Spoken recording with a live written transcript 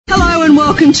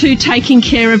welcome to Taking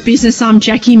Care of Business. I'm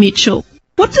Jackie Mitchell.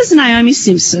 What does Naomi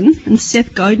Simpson and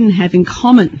Seth Godin have in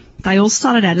common? They all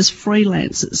started out as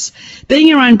freelancers. Being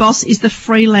your own boss is the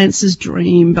freelancer's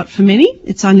dream, but for many,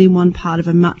 it's only one part of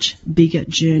a much bigger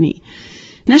journey.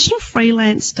 National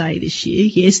Freelance Day this year,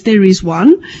 yes, there is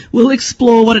one. We'll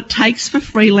explore what it takes for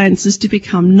freelancers to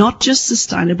become not just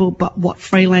sustainable, but what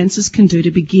freelancers can do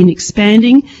to begin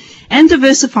expanding and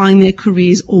diversifying their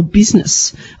careers or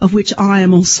business, of which I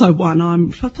am also one.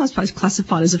 I'm, I suppose,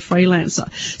 classified as a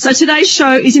freelancer. So today's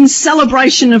show is in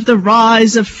celebration of the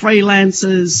rise of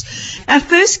freelancers. Our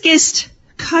first guest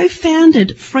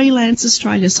co-founded Freelance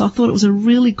Australia, so I thought it was a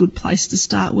really good place to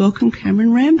start. Welcome,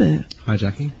 Cameron Rambert. Hi,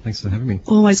 Jackie. Thanks for having me.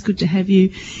 Always good to have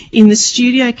you in the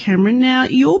studio, Cameron. Now,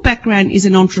 your background is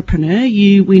an entrepreneur.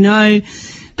 We know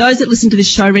those that listen to this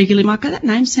show regularly might go, that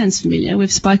name sounds familiar.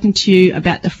 We've spoken to you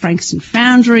about the Frankston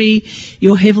Foundry.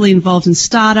 You're heavily involved in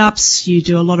startups. You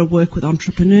do a lot of work with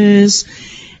entrepreneurs.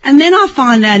 And then I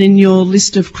find out in your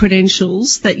list of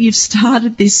credentials that you've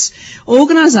started this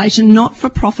organisation,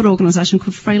 not-for-profit organisation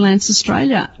called Freelance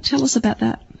Australia. Tell us about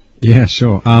that. Yeah,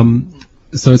 sure.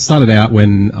 So it started out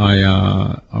when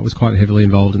I was quite heavily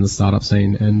involved in the startup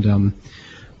scene and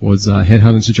was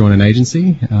headhunted to join an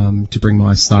agency to bring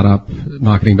my startup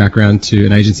marketing background to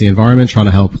an agency environment, trying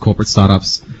to help corporate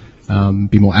startups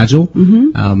be more agile.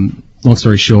 Mm-hmm. Long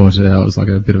story short, it was like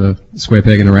a bit of a square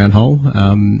peg in a round hole.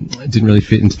 It didn't really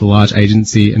fit into the large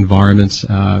agency environment,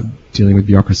 dealing with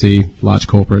bureaucracy, large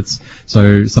corporates.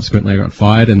 So subsequently I got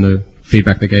fired, and the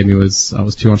feedback they gave me was I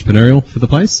was too entrepreneurial for the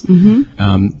place.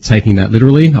 Mm-hmm. Taking that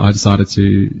literally, I decided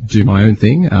to do my own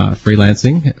thing,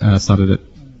 freelancing. Started at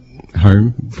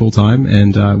home full-time,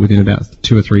 and within about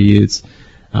 2 or 3 years,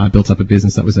 built up a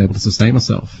business that was able to sustain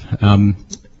myself.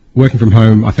 Working from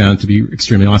home I found to be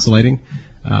extremely isolating.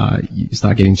 You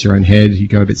start getting into your own head, you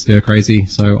go a bit stir crazy.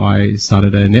 So I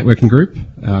started a networking group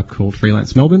called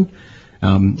Freelance Melbourne,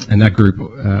 and that group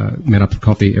met up for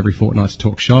coffee every fortnight to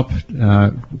talk shop.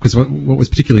 Because what was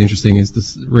particularly interesting is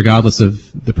this, regardless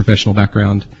of the professional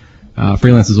background,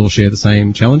 freelancers all share the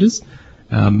same challenges.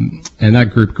 And that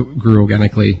group grew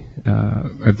organically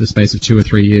over the space of 2 or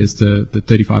 3 years to the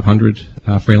 3,500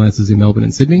 freelancers in Melbourne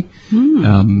and Sydney.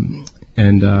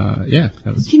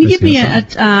 That was. Can you give me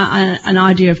an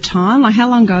idea of time? Like, how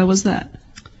long ago was that?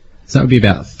 So that would be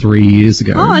about 3 years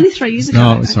ago. Oh, only 3 years ago.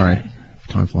 Oh, okay. Sorry.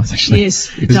 Time flies, actually.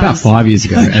 Yes, it was about 5 years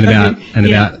ago, and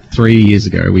about 3 years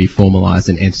ago, we formalised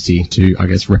an entity to, I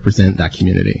guess, represent that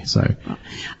community. So,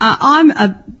 I'm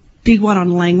a big one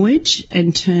on language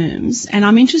and terms, and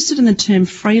I'm interested in the term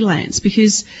freelance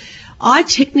because I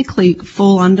technically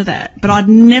fall under that, but I'd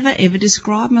never ever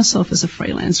describe myself as a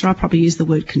freelancer. I probably use the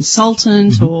word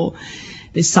consultant, mm-hmm. or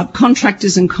there's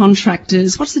subcontractors and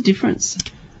contractors. What's the difference?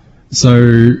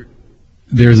 So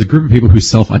there is a group of people who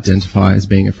self-identify as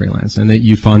being a freelancer, and that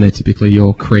you find they're typically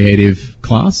your creative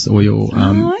class or your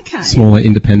smaller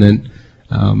independent,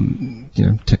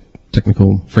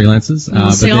 technical freelancers.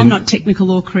 I'm not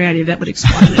technical or creative. That would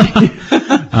explain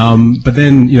it. But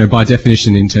then, by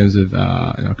definition, in terms of,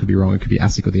 I could be wrong, it could be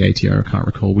ASIC or the ATO, I can't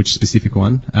recall which specific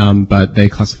one, but they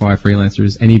classify a freelancer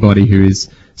as anybody who is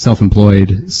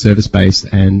self-employed, service-based,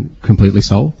 and completely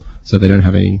sole, so they don't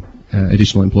have any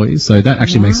additional employees. So that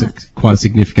actually makes it quite a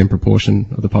significant proportion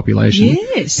of the population.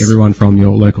 Yes. Everyone from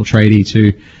your local tradie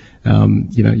to,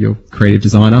 your creative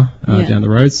designer down the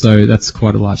road. So that's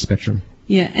quite a large spectrum.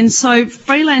 Yeah, and so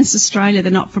Freelance Australia,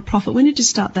 the not-for-profit, when did you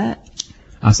start that?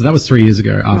 So that was 3 years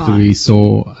ago after we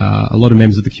saw a lot of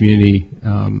members of the community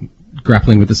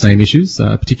grappling with the same issues,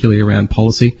 particularly around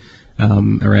policy,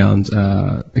 around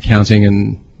accounting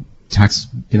and tax,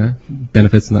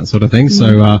 benefits and that sort of thing.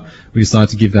 So we decided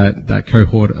to give that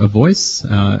cohort a voice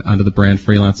under the brand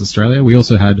Freelance Australia. We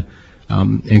also had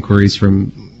inquiries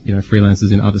from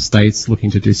freelancers in other states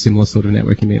looking to do similar sort of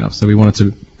networking meetups. So we wanted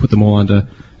to put them all under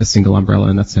a single umbrella,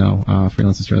 and that's how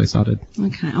Freelance Australia started.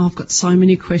 Okay, I've got so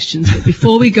many questions, but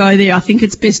before we go there, I think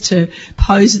it's best to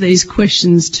pose these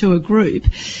questions to a group.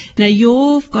 Now,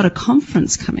 you've got a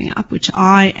conference coming up, which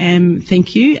I am,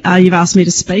 thank you, you've asked me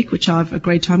to speak, which I've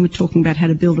agreed to. I'm talking about how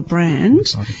to build a brand. I'm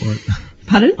excited for it.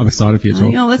 Pardon? I'm excited for your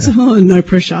talk. Oh, that's no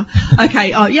pressure.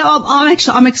 Okay.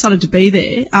 I'm excited to be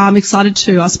there. I'm excited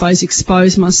to, I suppose,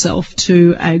 expose myself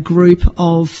to a group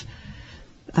of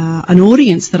an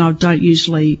audience that I don't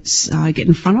usually get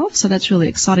in front of. So that's really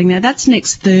exciting. Now, that's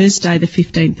next Thursday, the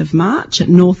 15th of March at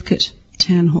Northcote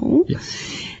Town Hall.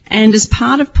 Yes. And as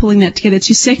part of pulling that together, it's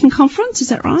your second conference, is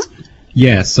that right?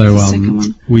 Yeah. So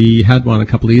we had one a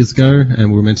couple of years ago, and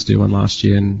we were meant to do one last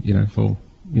year, and for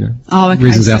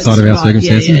reasons outside of our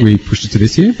circumstances, we pushed it to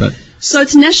this year. But So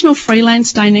it's National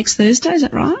Freelance Day next Thursday, is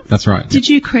that right? That's right. Did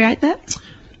you create that?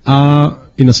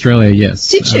 In Australia, yes.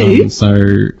 Did you?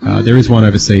 There is one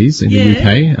overseas in the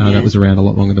UK. That was around a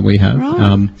lot longer than we have.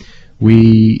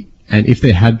 Right. And if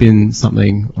there had been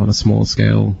something on a smaller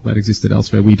scale that existed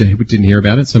elsewhere, we didn't hear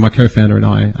about it. So my co-founder and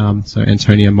I, so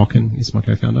Antonia Mocken is my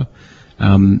co-founder,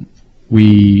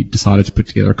 we decided to put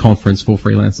together a conference for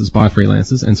freelancers by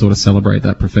freelancers and sort of celebrate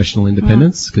that professional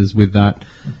independence, because with that,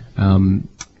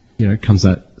 comes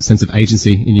that sense of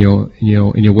agency in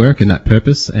your work and that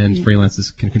purpose, and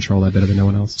freelancers can control that better than no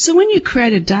one else. So when you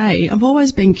create a day, I've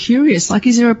always been curious, like,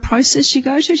 is there a process you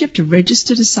go to? Do you have to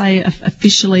register to say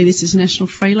officially this is National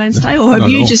Freelance Day, or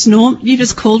have you just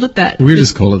called it that? We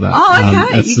just call it that. Oh,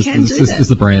 okay. You can do that. It's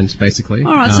the brand, basically.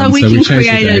 All right, so we can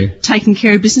create a Taking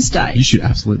Care of Business Day. You should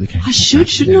absolutely. I should,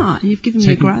 shouldn't I? You've given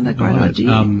me a great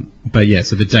idea. But yeah,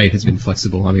 so the date has been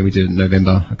flexible. I mean, we did it in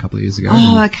November a couple of years ago.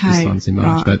 Oh, okay. This time's in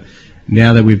March, right. But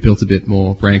now that we've built a bit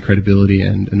more brand credibility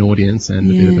and an audience and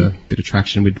a bit of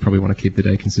traction, we'd probably want to keep the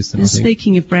day consistent. And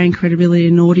speaking of brand credibility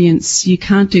and audience, you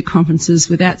can't do conferences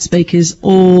without speakers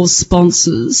or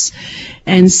sponsors.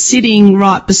 And sitting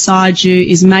right beside you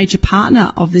is major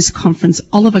partner of this conference,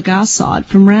 Oliver Garside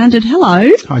from Rounded.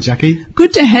 Hello. Hi, Jackie.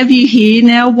 Good to have you here.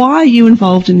 Now, why are you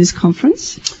involved in this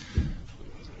conference?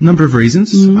 Number of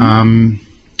reasons.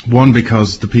 One,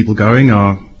 because the people going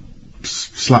are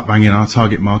slap bang in our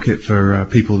target market for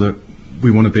people that we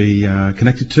want to be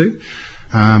connected to.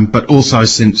 But also,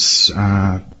 since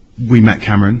we met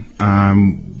Cameron,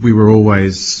 we were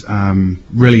always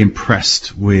really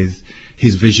impressed with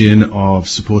his vision of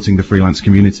supporting the freelance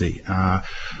community.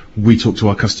 We talk to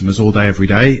our customers all day, every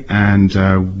day,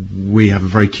 and we have a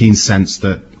very keen sense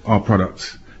that our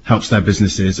product helps their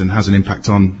businesses and has an impact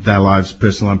on their lives,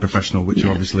 personal and professional, which are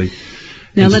obviously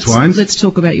now intertwined. Let's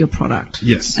talk about your product.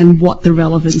 Yes. And what the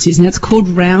relevance is. And it's called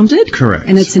Rounded. Correct.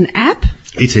 And it's an app.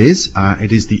 It is.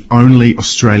 It is the only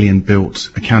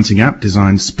Australian-built accounting app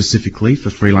designed specifically for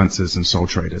freelancers and sole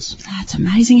traders. That's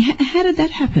amazing. How did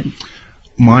that happen?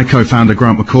 My co-founder,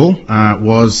 Grant McCall,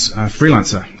 was a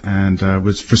freelancer and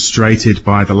was frustrated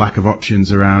by the lack of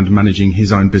options around managing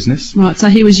his own business. Right, so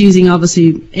he was using,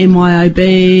 obviously,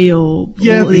 MYOB or all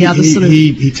the other sort of...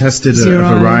 he tested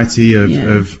Xero. A variety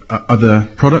of other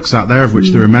products out there, of which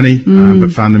there are many,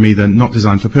 but found them either not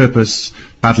designed for purpose,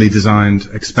 badly designed,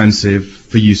 expensive,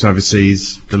 for use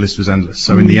overseas. The list was endless.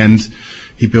 So in the end,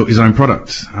 he built his own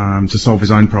product to solve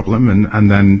his own problem, and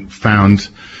then found,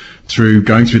 through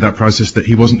going through that process, that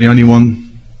he wasn't the only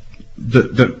one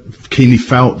that keenly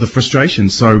felt the frustration.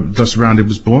 So thus Rounded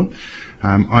was born.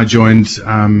 I joined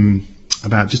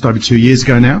about just over 2 years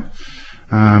ago now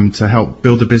to help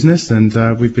build the business, and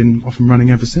we've been off and running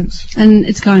ever since. And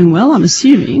it's going well, I'm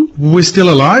assuming. We're still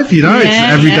alive, you know.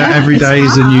 Every day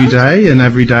is a new day, and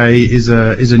every day is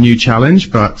a new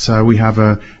challenge. But we have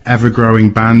a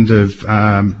ever-growing band of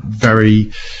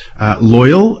very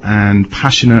loyal and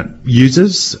passionate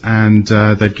users, and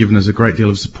they've given us a great deal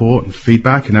of support and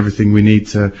feedback and everything we need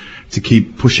to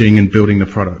keep pushing and building the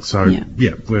product. So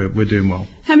we're doing well.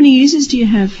 How many users do you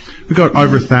have? We've got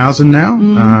over 1,000 now,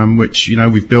 which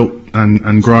we've built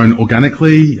and grown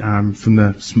organically from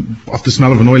off the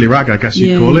smell of an oily rag, I guess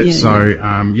you'd call it.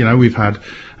 So we've had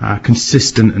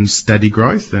consistent and steady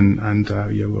growth, and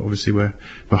obviously we're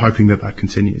hoping that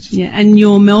continues. Yeah, and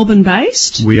you're Melbourne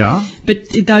based. We are. But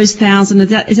those 1,000, is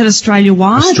that Australia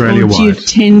wide? Australia-wide. Or do you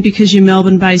tend, because you're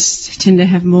Melbourne based, tend to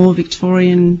have more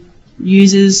Victorian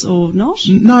users or not?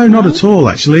 No, not at all,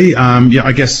 actually.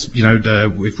 I guess,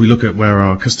 if we look at where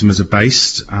our customers are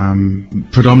based,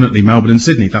 predominantly Melbourne and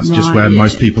Sydney, that's just where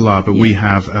most people are, but we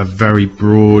have a very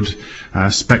broad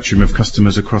spectrum of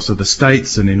customers across other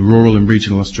states and in rural and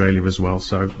regional Australia as well.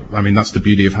 So, I mean, that's the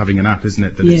beauty of having an app, isn't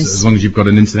it? That it's, as long as you've got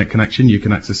an internet connection, you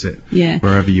can access it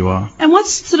wherever you are. And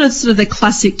what's sort of the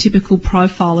classic typical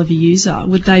profile of a user?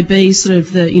 Would they be sort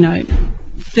of the,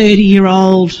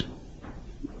 30-year-old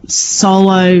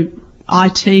solo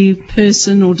IT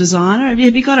person or designer? Have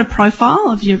you got a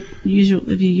profile of your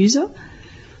user?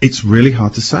 It's really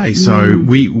hard to say. So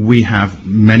we have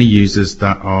many users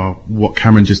that are what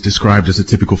Cameron just described as a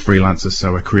typical freelancer.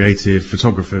 So a creative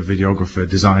photographer, videographer,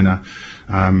 designer,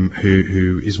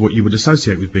 who is what you would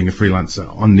associate with being a freelancer.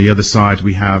 On the other side,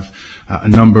 we have a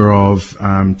number of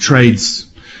trades,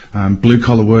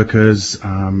 blue-collar workers,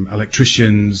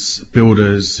 electricians,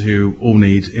 builders, who all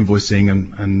need invoicing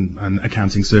and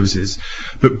accounting services.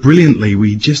 But brilliantly,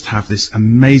 we just have this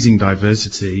amazing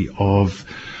diversity of,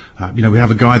 we have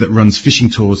a guy that runs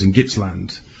fishing tours in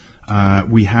Gippsland.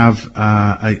 We have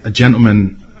a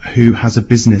gentleman who has a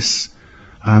business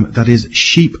that is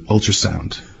sheep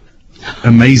ultrasound.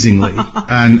 amazingly.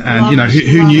 And you know,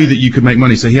 who knew that you could make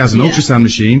money? So he has an ultrasound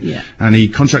machine, and he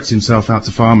contracts himself out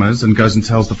to farmers and goes and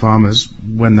tells the farmers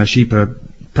when their sheep are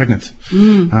pregnant.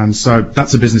 And so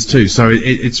that's a business too. So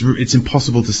it's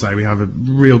impossible to say. We have a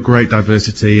real great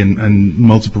diversity and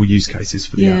multiple use cases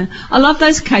for the app. I love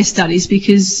those case studies,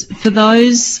 because for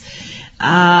those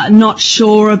not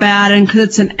sure about it, and because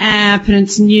it's an app and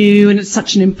it's new and it's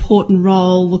such an important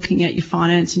role looking at your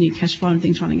finance and your cash flow and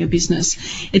things running a business,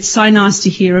 it's so nice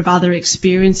to hear of other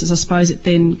experiences. I suppose it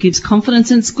then gives confidence,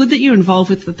 and it's good that you're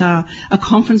involved with a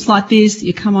conference like this, that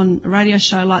you come on a radio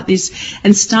show like this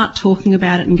and start talking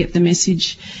about it and get the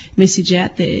message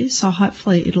out there. So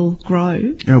hopefully it'll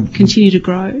grow, continue to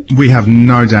grow. We have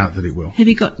no doubt that it will. Have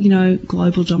you got,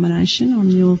 global domination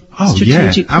on your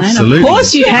strategic plan? Absolutely. Of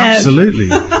course you have. Absolutely.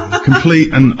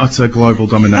 Complete and utter global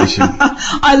domination.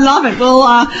 I love it. Well,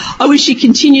 I wish you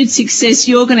continued success.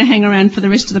 You're going to hang around for the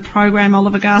rest of the program,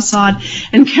 Oliver Garside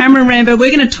and Cameron Rambo.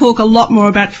 We're going to talk a lot more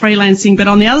about freelancing, but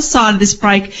on the other side of this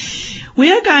break,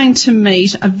 we are going to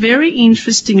meet a very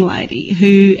interesting lady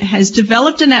who has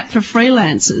developed an app for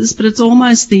freelancers, but it's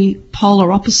almost the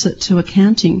polar opposite to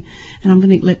accounting, and I'm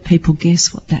going to let people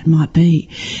guess what that might be.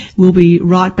 We'll be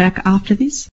right back after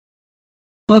this.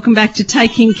 Welcome back to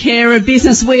Taking Care of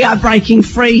Business. We are breaking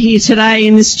free here today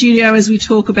in the studio as we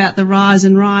talk about the rise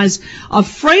of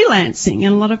freelancing.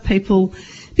 And a lot of people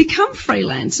become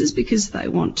freelancers because they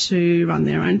want to run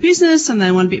their own business and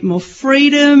they want a bit more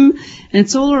freedom. And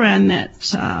it's all around that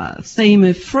theme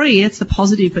of free. It's the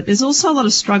positive, but there's also a lot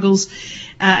of struggles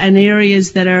and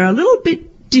areas that are a little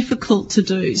bit difficult to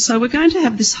do. So we're going to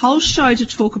have this whole show to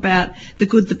talk about the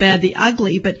good, the bad, the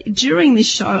ugly. But during this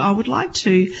show, I would like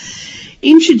to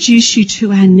introduce you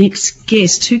to our next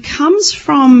guest, who comes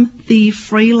from the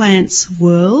freelance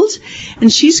world,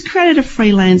 and she's created a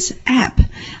freelance app,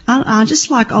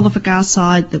 just like Oliver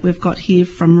Garside that we've got here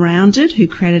from Rounded, who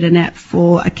created an app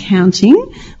for accounting.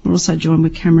 We're also joined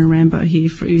with Cameron Rambo here,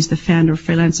 who's the founder of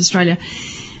Freelance Australia.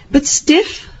 But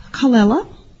Steph Colella,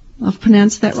 I've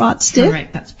pronounced that right, Steph?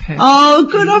 Correct, that's perfect. Oh,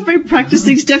 good. I've been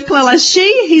practicing. Steph Colella.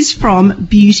 She is from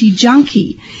Beauty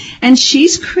Junkie, and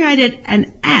she's created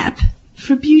an app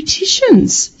for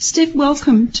beauticians. Steph,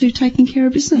 welcome to Taking Care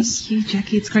of Business. Thank you,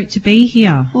 Jackie. It's great to be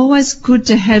here. Always good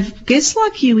to have guests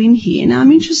like you in here. Now,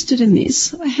 I'm interested in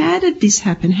this. How did this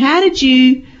happen?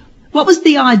 What was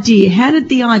the idea? How did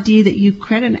the idea that you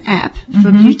create an app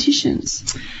for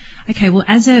beauticians? Okay, well,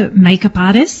 as a makeup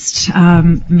artist,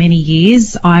 many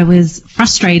years, I was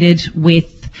frustrated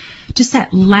with just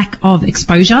that lack of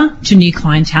exposure to new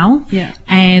clientele. Yeah.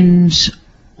 And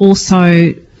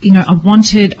also, I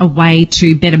wanted a way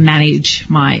to better manage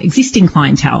my existing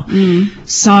clientele.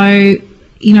 So,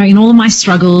 in all of my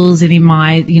struggles and in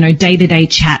my, day-to-day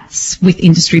chats with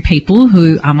industry people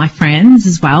who are my friends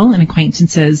as well and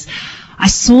acquaintances, I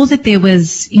saw that there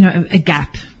was, a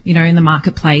gap, in the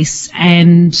marketplace.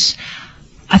 And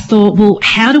I thought, well,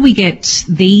 how do we get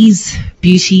these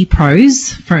beauty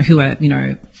pros who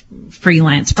are,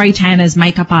 freelance spray tanners,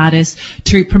 makeup artists,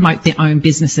 to promote their own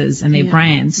businesses and their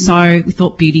brands? So we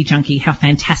thought Beauty Junkie, how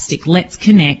fantastic. Let's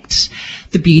connect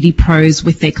the beauty pros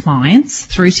with their clients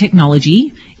through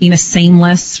technology in a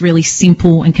seamless, really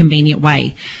simple and convenient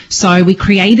way. So we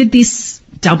created this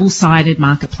double-sided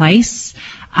marketplace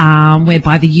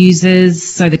whereby the users,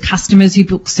 so the customers who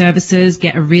book services,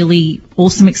 get a really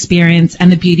awesome experience,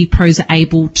 and the beauty pros are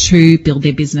able to build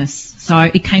their business. So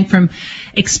it came from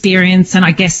experience, and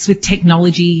I guess with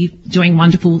technology doing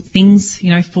wonderful things,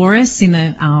 for us in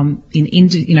the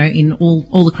in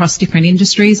all across different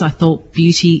industries. I thought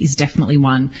beauty is definitely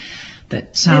one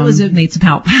that needs some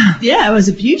help. Yeah, it was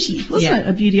a beauty, wasn't it?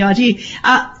 A beauty idea.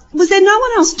 Was there no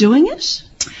one else doing it?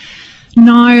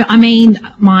 No, I mean,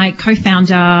 my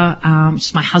co-founder, which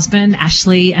is my husband,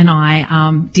 Ashley, and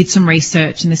I did some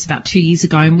research, and this about 2 years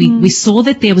ago, and we saw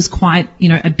that there was quite,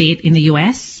 a bit in the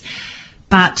US.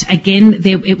 But again,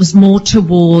 it was more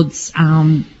towards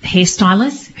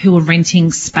hairstylists who were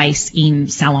renting space in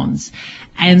salons.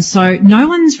 And so no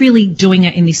one's really doing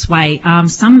it in this way.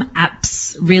 Some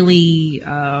apps really,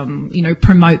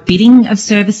 promote bidding of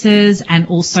services, and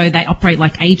also they operate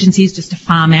like agencies just to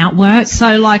farm out work.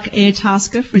 So like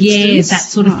Airtasker, for instance? Yeah, that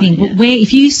sort of thing. Yeah. But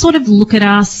if you sort of look at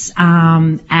us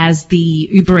as the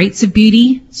Uber Eats of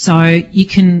beauty, so you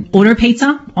can order a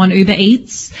pizza on Uber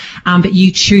Eats, but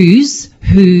you choose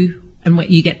who and what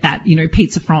you get that,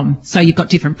 pizza from. So you've got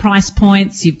different price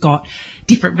points, you've got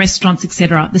different restaurants,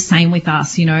 etc. The same with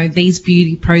us. These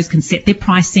beauty pros can set their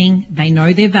pricing, they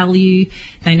know their value,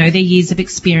 they know their years of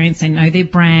experience, they know their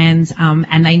brands,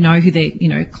 and they know who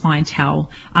their,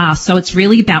 clientele are. So it's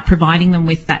really about providing them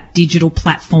with that digital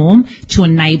platform to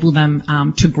enable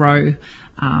them to grow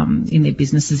in their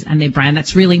businesses and their brand.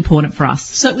 That's really important for us.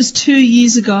 So it was 2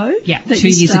 years ago. Yeah, that 2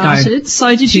 you years started. ago.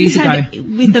 So did you have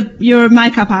you're a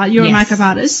makeup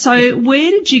artist. So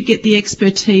where did you get the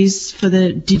expertise for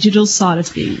the digital side of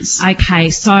things?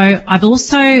 Okay, so I've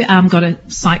also got a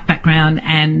psych background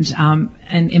and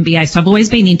an MBA, so I've always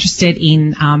been interested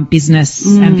in business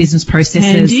and business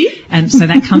processes. Handy. And so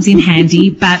that comes in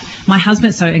handy. But my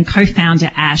husband, and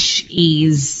co-founder Ash,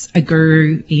 is a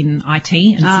guru in IT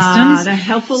and systems. They're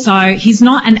helpful. So he's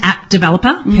not an app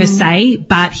developer per se,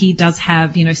 but he does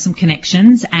have, some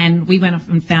connections, and we went off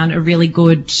and found a really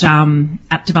good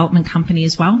app development company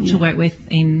as well to work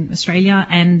with in Australia.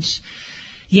 And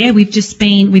yeah,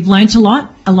 we've learnt a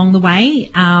lot along the way.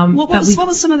 What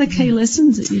were some of the key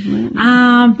lessons that you've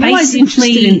learned?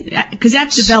 Basically, because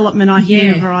app development, I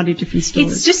hear a variety of different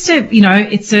stories. It's just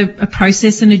it's a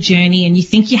process and a journey, and you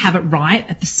think you have it right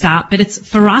at the start, but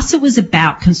for us, it was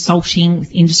about consulting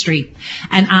with industry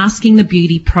and asking the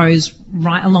beauty pros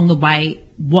right along the way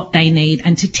what they need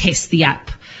and to test the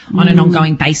app on an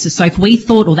ongoing basis. So if we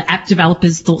thought, or the app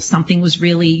developers thought something was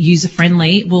really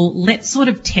user-friendly, well, let's sort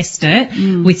of test it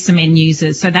with some end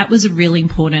users. So that was a really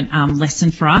important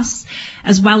lesson for us,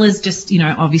 as well as just,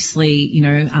 obviously,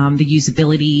 the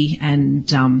usability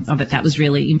and of it. That was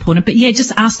really important. But yeah,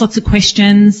 just ask lots of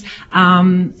questions.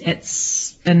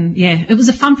 It was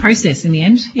a fun process in the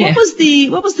end. Yeah.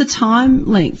 What was the time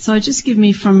length? So just give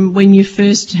me from when you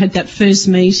first had that first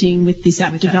meeting with this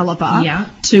app developer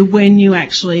to when you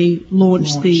actually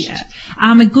launched the app.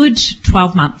 A good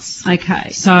 12 months.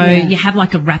 Okay. So you have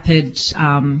like a rapid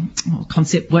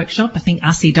concept workshop, I think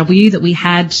RCW, that we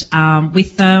had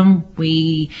with them.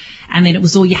 And then it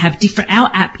was all you have different. Our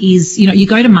app is, you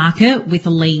go to market with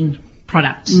a lean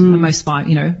product, the most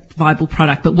viable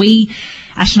product. But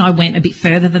Ash and I went a bit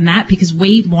further than that because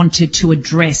we wanted to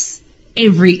address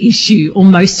every issue, or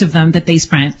most of them, that these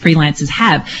freelancers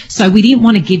have. So we didn't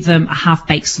want to give them a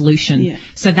half-baked solution. Yeah.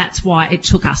 So that's why it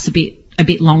took us a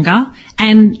bit longer.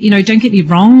 And, don't get me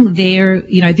wrong,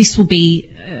 this will be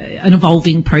an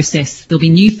evolving process. There'll be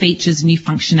new features, new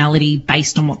functionality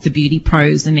based on what the beauty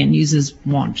pros and end users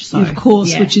want. So, of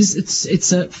course, which is,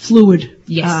 it's a fluid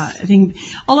thing.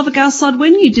 Oliver Garside,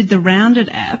 when you did the Rounded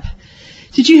app,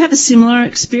 did you have a similar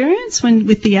experience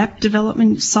with the app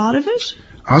development side of it?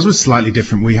 Ours was slightly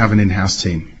different. We have an in-house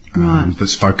team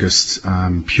that's focused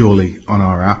purely on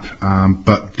our app,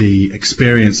 but the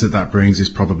experience that brings is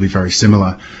probably very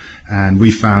similar. And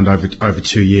we found over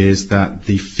 2 years that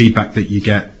the feedback that you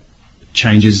get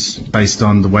changes based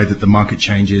on the way that the market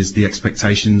changes, the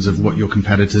expectations of what your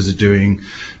competitors are doing,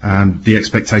 the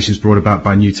expectations brought about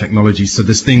by new technology. So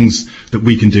there's things that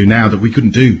we can do now that we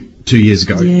couldn't do 2 years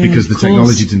ago because the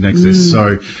technology didn't exist.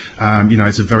 So,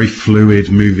 it's a very fluid,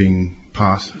 moving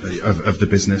part of the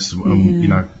business.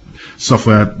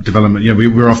 Software development,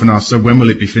 we're often asked, so when will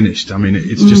it be finished? I mean,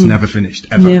 it's just never finished,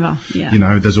 ever. Never,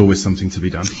 yeah. There's always something to be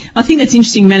done. I think that's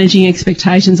interesting, managing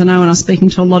expectations. I know when I'm speaking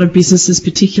to a lot of businesses,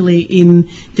 particularly in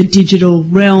the digital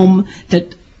realm,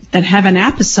 that have an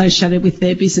app associated with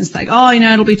their business, they go,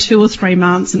 it'll be 2 or 3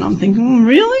 months. And I'm thinking,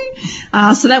 really?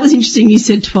 So that was interesting. You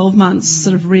said 12 months,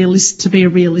 sort of to be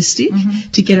realistic,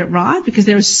 to get it right, because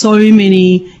there are so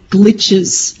many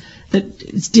glitches that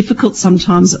it's difficult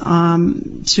sometimes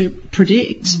to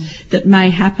predict that may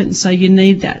happen. So you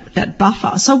need that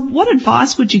buffer. So what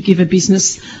advice would you give a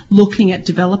business looking at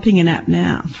developing an app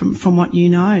now from what you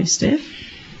know, Steph?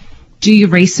 Do your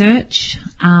research,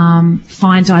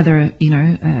 find either,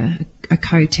 a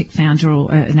co-tech founder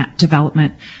or an app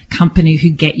development company who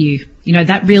get you.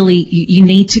 That really, you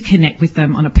need to connect with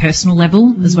them on a personal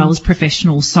level as well as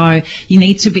professional. So you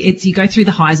need to you go through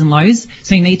the highs and lows.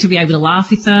 So you need to be able to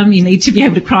laugh with them. You need to be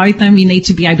able to cry with them. You need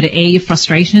to be able to air your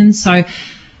frustrations. So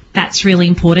that's really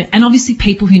important. And obviously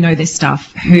people who know their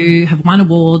stuff, who have won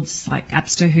awards like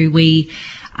Appster, who we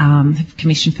have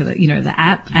commissioned for the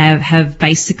app, have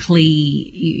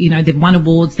basically, they've won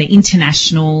awards, they're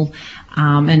international.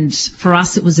 And for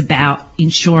us, it was about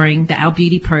ensuring that our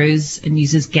beauty pros and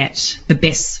users get the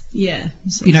best,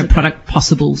 product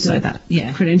possible. So that,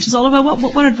 credentials. Oliver,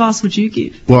 what advice would you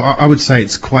give? Well, I would say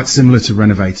it's quite similar to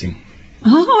renovating.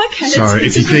 Oh, okay. So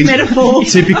if you think,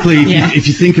 typically, if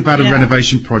you think about a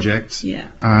renovation project,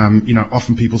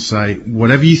 often people say,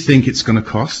 whatever you think it's going to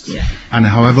cost, and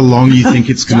however long you think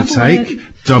it's going to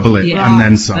take, double it Yeah. and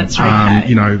then some. That's right.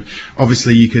 You know,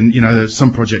 obviously you can, you know,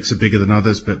 some projects are bigger than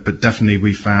others, but definitely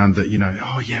we found that, you know,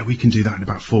 oh yeah, we can do that in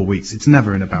about 4 weeks. It's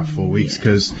never in about 4 weeks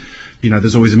because, you know,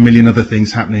 there's always a million other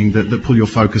things happening that pull your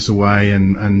focus away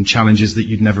and challenges that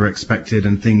you'd never expected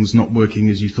and things not working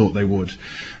as you thought they would.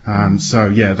 So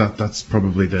yeah, that's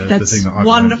probably the thing that I've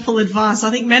wonderful advice.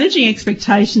 I think managing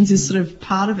expectations is sort of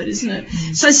part of it, isn't it?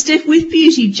 So Steph, with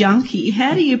Beauty Junkie,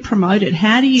 how do you promote it?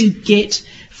 How do you get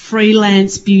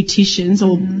freelance beauticians,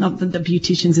 or not that the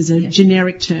beauticians is a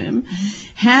generic term,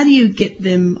 how do you get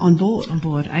them on board? On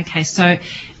board. Okay, so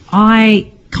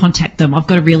I contact them. I've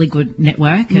got a really good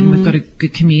network and we've got a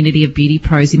good community of beauty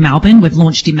pros in Melbourne. We've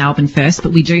launched in Melbourne first,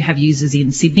 but we do have users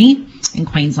in Sydney, in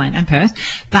Queensland and Perth.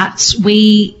 But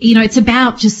we, you know, it's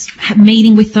about just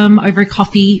meeting with them over a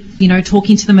coffee, you know,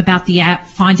 talking to them about the app,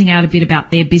 finding out a bit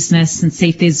about their business and see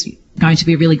if there's going to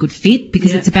be a really good fit,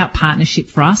 because it's about partnership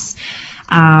for us.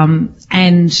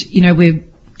 And, you know, we're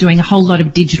doing a whole lot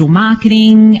of digital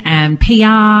marketing and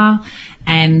PR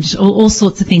and all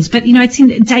sorts of things. But, you know, it's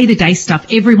in day-to-day stuff.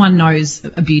 Everyone knows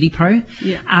a beauty pro.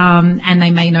 And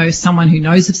they may know someone who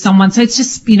knows of someone. So it's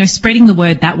just, you know, spreading the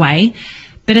word that way.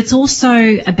 But it's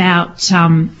also about,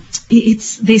 sometimes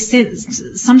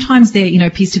there, you know,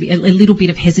 appears to be a little bit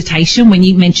of hesitation when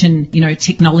you mention, you know,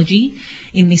 technology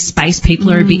in this space. People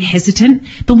are a bit hesitant,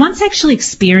 but once they actually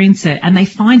experience it and they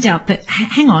find out that,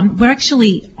 hang on, we're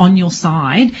actually on your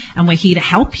side and we're here to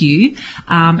help you,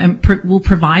 and we'll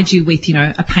provide you with, you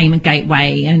know, a payment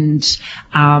gateway and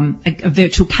a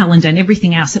virtual calendar and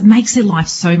everything else. It makes their life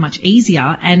so much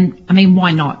easier. And I mean,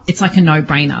 why not? It's like a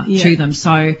no-brainer to them.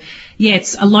 So yeah,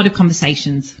 it's a lot of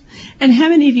conversations. And how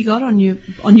many have you got on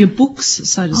your books,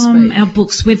 so to speak? Our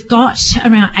books, we've got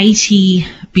around 80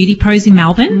 beauty pros in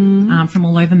Melbourne, from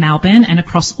all over Melbourne and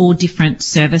across all different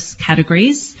service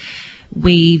categories.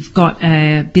 We've got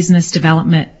a business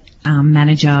development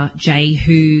manager, Jay,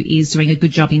 who is doing a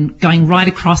good job in going right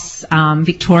across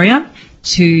Victoria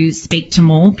to speak to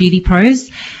more beauty pros.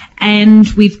 And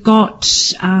we've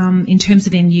got, in terms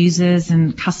of end users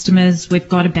and customers, we've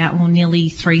got about nearly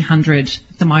 300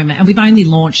 at the moment. And we've only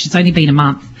launched, it's only been a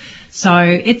month. So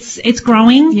it's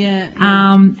growing.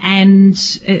 And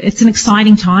it's an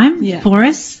exciting time for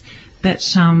us.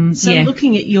 But,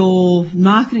 looking at your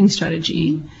marketing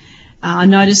strategy, I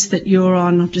noticed that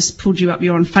I've just pulled you up,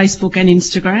 you're on Facebook and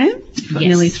Instagram. You've got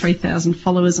nearly 3,000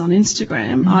 followers on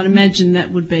Instagram. I'd imagine that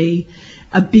would be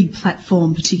a big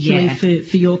platform, particularly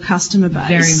for your customer base.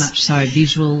 Very much so.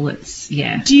 Visual, are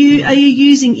you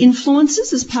using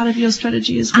influencers as part of your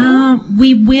strategy as well?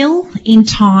 We will in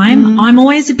time. I'm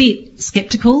always a bit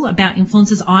skeptical about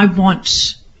influencers.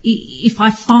 If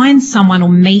I find someone or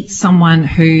meet someone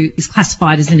who is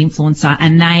classified as an influencer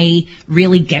and they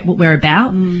really get what we're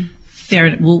about,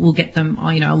 we'll get them,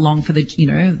 you know, along for the, you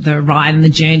know, the ride and the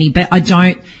journey. But I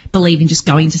don't believe in just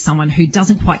going to someone who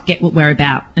doesn't quite get what we're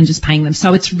about and just paying them.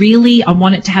 So it's really, I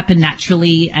want it to happen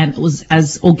naturally and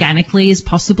as organically as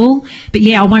possible. But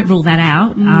I won't rule that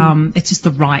out. It's just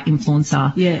the right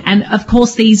influencer. And of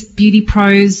course, these beauty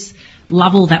pros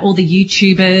love all that, all the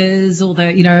YouTubers,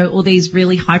 all these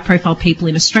really high profile people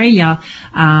in Australia,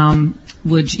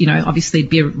 would, you know, obviously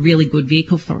be a really good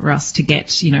vehicle for us to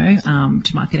get, you know,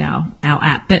 to market our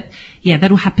app. But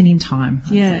that'll happen in time.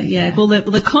 Well,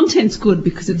 the content's good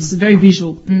because it's very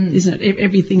visual, isn't it?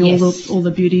 Everything, all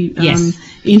the beauty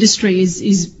industry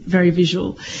is very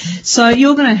visual. So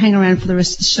you're going to hang around for the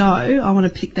rest of the show. I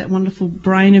want to pick that wonderful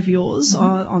brain of yours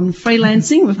on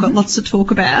freelancing. We've got lots to talk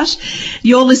about.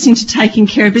 You're listening to Taking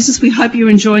Care of Business. We hope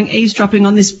you're enjoying eavesdropping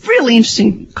on this really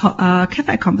interesting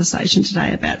cafe conversation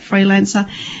today about freelancing.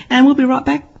 And we'll be right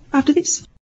back after this.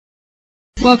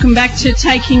 Welcome back to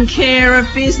Taking Care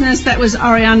of Business. That was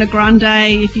Ariana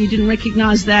Grande, if you didn't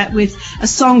recognise that, with a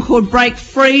song called Break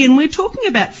Free. And we're talking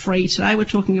about free today. We're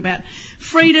talking about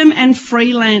freedom and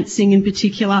freelancing in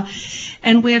particular.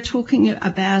 And we're talking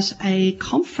about a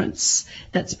conference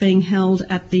that's being held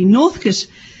at the Northcote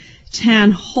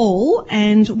Town Hall.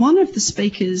 And one of the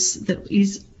speakers that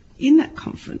is in that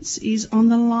conference is on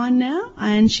the line now,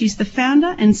 and she's the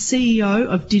founder and CEO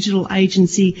of digital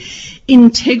agency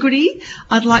Integrity.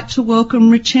 I'd like to welcome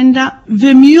Richenda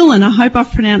Vermeulen. I hope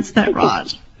I've pronounced that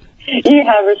right. You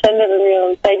have, Richenda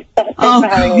Vermeulen. Thanks for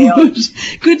having me on.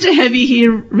 Good to have you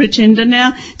here, Richenda.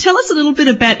 Now, tell us a little bit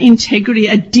about Integrity,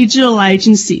 a digital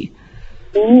agency.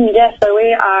 So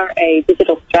we are a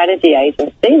digital strategy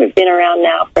agency. We've been around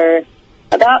now for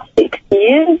about 6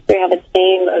 years. We have a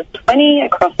team of 20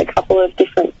 across a couple of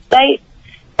different states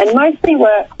and mostly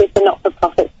work with the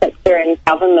not-for-profit sector and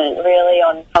government, really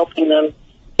on helping them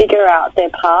figure out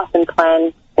their path and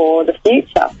plans for the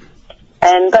future.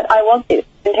 But I was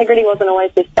Integrity wasn't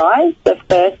always this size. The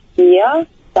first year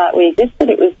that we existed,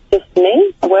 it was just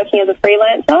me working as a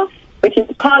freelancer, which is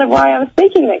part of why I was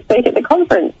speaking next week at the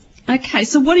conference. Okay,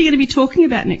 so what are you going to be talking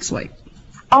about next week?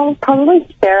 I'll probably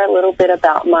share a little bit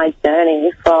about my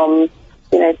journey from,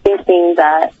 thinking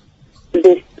that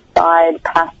this side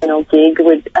passion or gig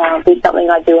would be something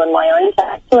I do on my own, to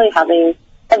actually having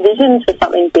a vision for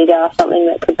something bigger, something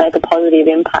that could make a positive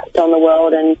impact on the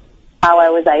world, and how I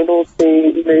was able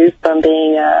to move from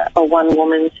being a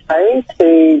one-woman show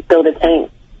to build a team.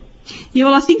 Yeah,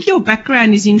 well, I think your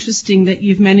background is interesting, that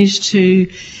you've managed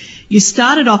to... You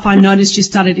started off, I noticed you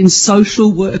started in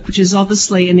social work, which is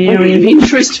obviously an area of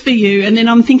interest for you. And then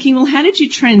I'm thinking, well, how did you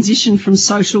transition from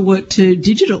social work to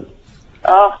digital?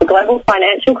 Oh, the global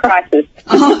financial crisis.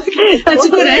 Oh, okay. That's a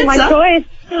good answer. My choice.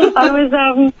 I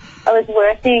was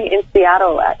working in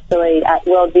Seattle, actually, at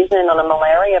World Vision on a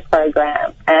malaria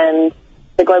program, and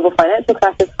the global financial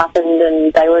crisis happened,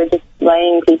 and they were just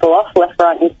laying people off left,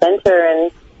 right, and centre,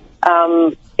 and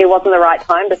it wasn't the right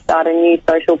time to start a new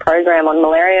social program on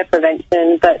malaria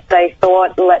prevention, but they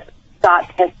thought, let's start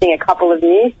testing a couple of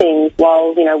new things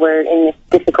while, we're in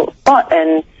this difficult spot,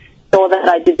 and saw that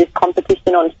I did this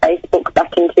competition on Facebook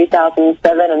back in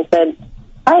 2007 and said,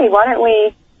 hey, why don't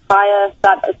we hire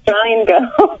that Australian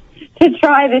girl to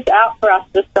try this out for us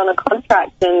just on a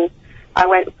contract? And I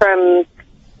went from,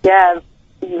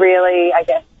 really, I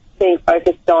guess, being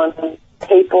focused on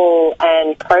people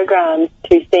and programs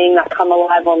to seeing that come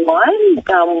alive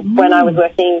online. When I was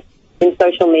working in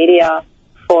social media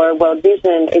for World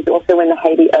Vision, is also when the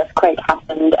Haiti earthquake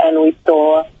happened, and we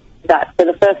saw that for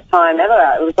the first time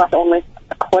ever, it was like almost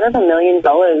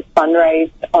 $250,000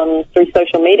 fundraised through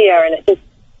social media, and it just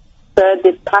spurred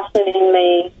this passion in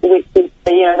me, which is,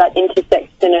 that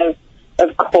intersection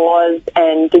of cause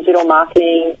and digital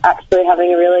marketing actually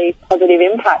having a really positive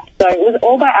impact. So it was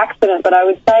all by accident, but I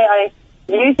would say I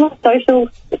use my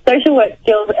social work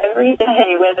skills every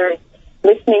day, whether it's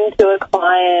listening to a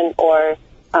client or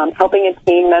helping a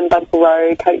team member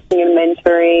grow, coaching and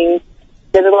mentoring.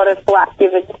 There's a lot of slack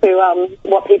given to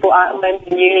what people aren't learning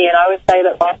in uni, and I would say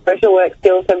that my social work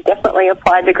skills have definitely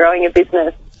applied to growing a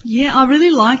business. Yeah, I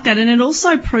really like that, and it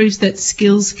also proves that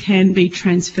skills can be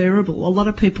transferable. A lot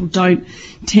of people don't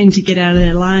tend to get out of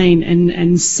their lane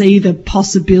and see the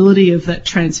possibility of that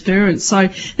transference. So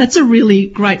that's a really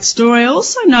great story. I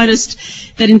also noticed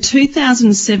that in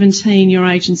 2017 your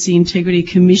agency Integrity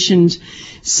commissioned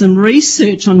some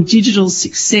research on digital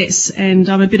success, and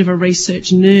I'm a bit of a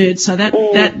research nerd, so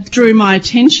that drew my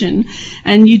attention.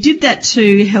 And you did that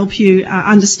to help you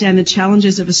understand the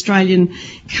challenges of Australian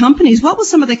companies. What were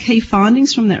some of the key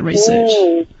findings from that research?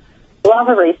 Love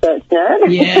a research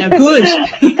nerd. Yeah, good.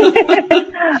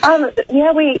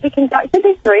 We conducted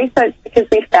this research because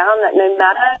we found that no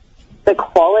matter the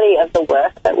quality of the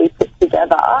work that we put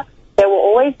together, there were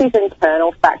always these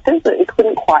internal factors that we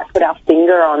couldn't quite put our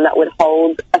finger on that would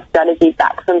hold a strategy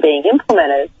back from being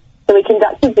implemented. So we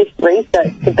conducted this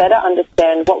research to better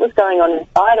understand what was going on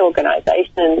inside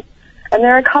organisations. And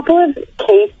there are a couple of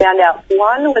key standouts.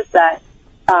 One was that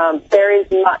there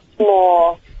is much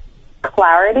more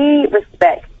clarity,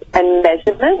 respect and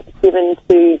measurement given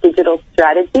to digital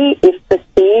strategy if the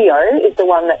CEO is the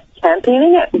one that's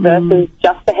championing it versus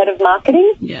just the head of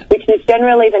marketing, which is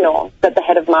generally the norm, that the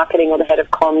head of marketing or the head of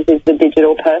comms is the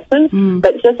digital person.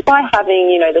 But just by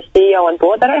having, the CEO on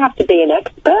board, they don't have to be an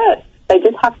expert. They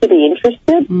just have to be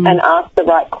interested and ask the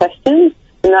right questions,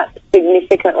 and that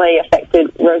significantly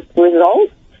affected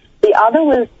results. The other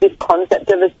was this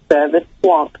concept of a service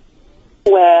swamp,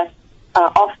 where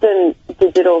often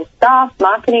digital staff,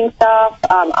 marketing staff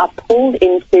are pulled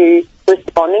into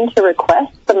responding to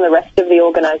requests from the rest of the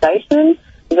organisation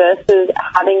versus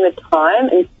having the time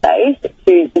and space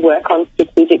to work on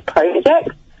strategic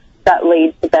projects that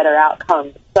lead to better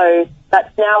outcomes. So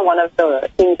that's now one of the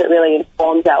things that really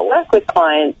informs our work with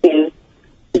clients is,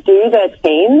 do their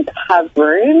teams have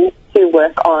room to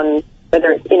work on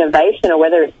whether it's innovation or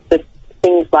whether it's just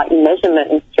things like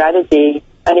measurement and strategy,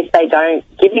 and if they don't,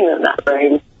 giving them that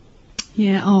room.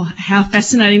 Yeah, oh, how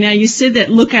fascinating. Now, you said that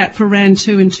look out for round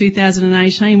 2 in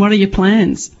 2018. What are your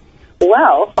plans?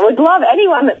 Well, I would love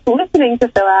anyone that's listening to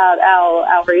fill out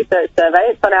our research survey.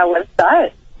 It's on our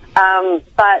website.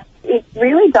 But it's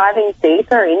really diving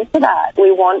deeper into that.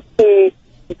 We want to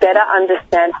better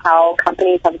understand how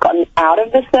companies have gotten out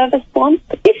of the service swamp,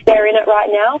 if they're in it right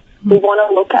now. We want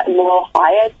to look at more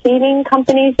higher achieving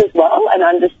companies as well and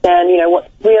understand, what's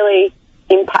really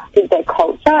impacted their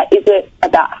culture. Is it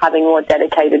about having more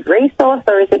dedicated resource,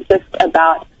 or is it just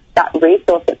about that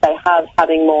resource that they have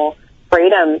having more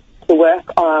freedom to work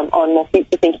on more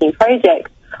future thinking projects?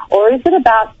 or is it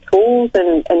about tools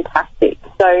and tactics?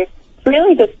 So it's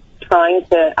really just trying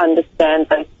to understand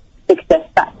those success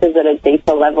factors at a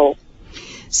deeper level.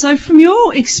 So from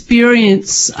your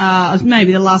experience of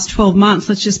maybe the last 12 months,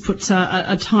 let's just put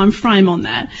a time frame on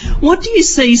that, what do you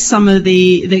see some of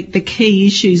the key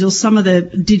issues or some of the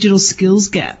digital skills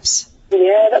gaps?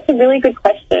 Yeah, that's a really good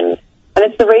question. And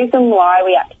it's the reason why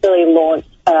we actually launched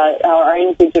our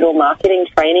own digital marketing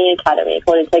training academy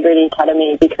called Integrity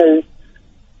Academy, because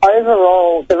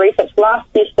overall the research last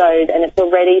year showed, and it's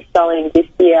already showing this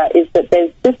year, is that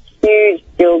there's just huge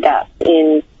skill gaps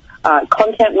in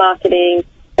content marketing,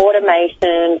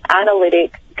 automation,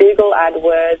 analytics, Google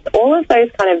AdWords, all of those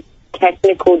kind of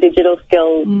technical digital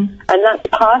skills. And that's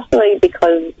partially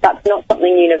because that's not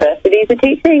something universities are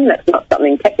teaching, that's not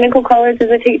something technical colleges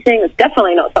are teaching, it's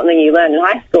definitely not something you learn in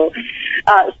high school.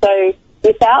 So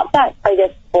without that, I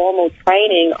guess, formal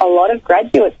training, a lot of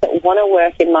graduates that want to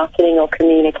work in marketing or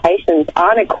communications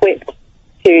aren't equipped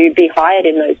to be hired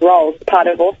in those roles. Part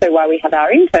of also why we have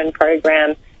our intern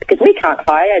program, because we can't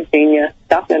hire junior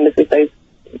staff members with those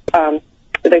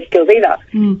skills either.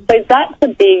 So that's a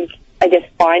big, I guess,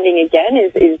 finding again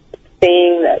is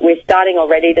seeing that we're starting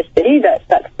already to see that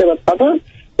that's still a problem.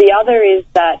 The other is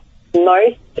that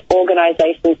most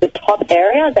organisations, the top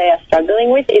area they are struggling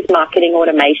with is marketing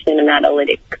automation and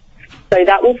analytics. So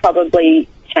that will probably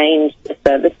change the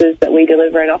services that we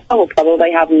deliver and offer. We'll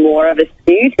probably have more of a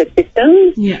skew to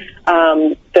systems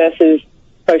versus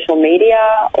social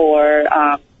media or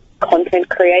content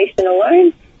creation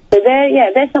alone. So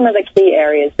they're some of the key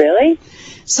areas, really.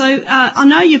 So I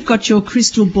know you've got your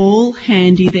crystal ball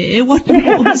handy there.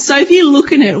 So if you're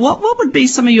looking at it, what would be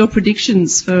some of your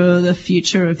predictions for the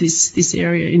future of this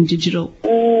area in digital?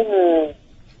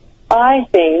 I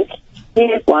think,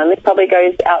 here's one, this probably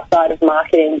goes outside of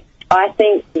marketing. I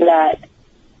think that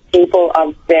people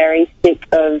are very sick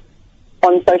of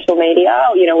on social media.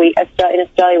 You know, in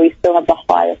Australia we still have the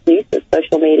highest use of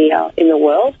social media in the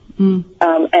world.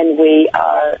 And we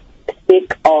are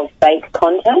sick of fake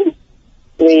content.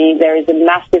 There is a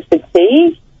massive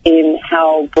fatigue in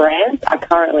how brands are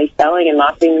currently selling and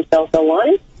marketing themselves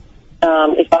online.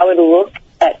 If I were to look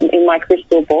in my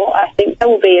crystal ball, I think there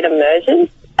will be an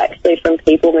emergence actually from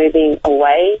people moving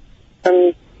away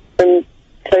from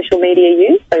social media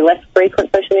use, so less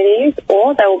frequent social media use,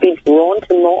 or they will be drawn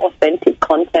to more authentic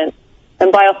content.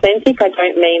 And by authentic, I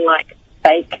don't mean like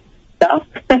fake stuff,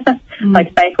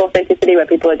 like fake authenticity where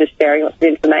people are just sharing lots of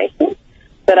information.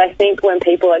 But I think when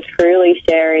people are truly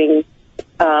sharing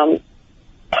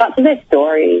parts of their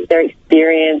story, their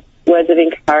experience, words of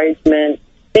encouragement,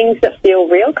 things that feel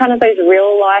real, kind of those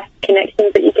real life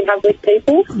connections that you can have with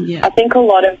people. I think a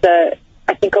lot of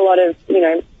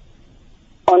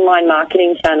online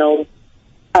marketing channels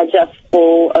are just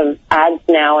full of ads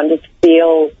now and just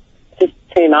feel just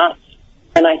too much.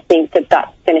 And I think that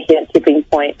that's going to hit a tipping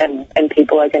point and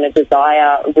people are going to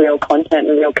desire real content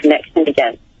and real connection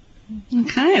again.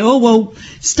 Okay, well,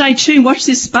 stay tuned. Watch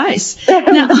this space.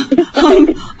 Now,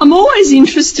 I'm always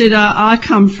interested. I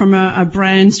come from a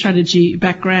brand strategy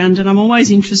background, and I'm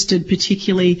always interested,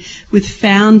 particularly with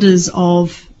founders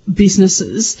of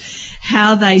businesses,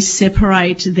 how they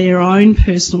separate their own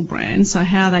personal brand, so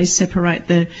how they separate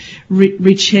the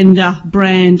Richenda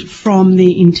brand from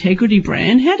the Integrity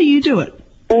brand. How do you do it?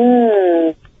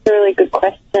 It's a really good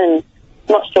question.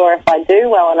 Not sure if I do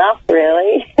well enough,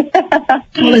 really.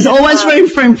 Well, there's always room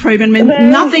for improvement. I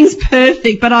mean, nothing's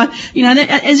perfect, but are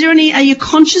you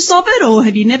conscious of it, or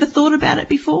have you never thought about it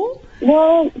before?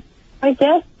 Well, I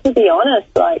guess, to be honest,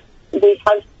 we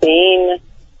have seen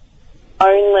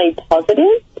only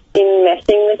positives in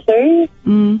meshing the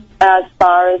two. As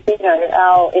far as,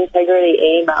 our Integrity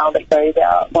email that goes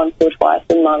out once or twice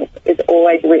a month is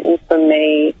always written for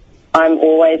me. I'm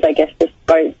always, I guess, the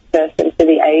spokesperson for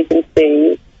the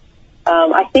agency.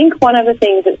 I think one of the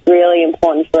things that's really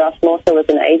important for us, more so as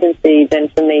an agency than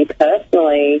for me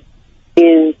personally,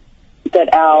 is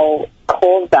that our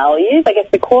core values, I guess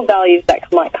the core values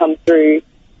that might come through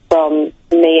from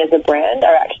me as a brand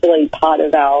are actually part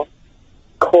of our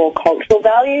core cultural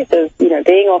values of,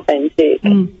 being authentic,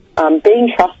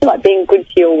 being trusted, like being good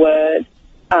to your word,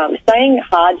 saying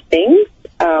hard things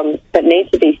that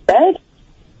need to be said,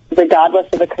 regardless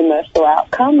of a commercial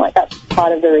outcome. Like, that's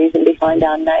part of the reason behind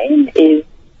our name, is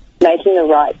making the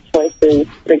right choices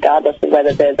regardless of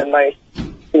whether they're the most,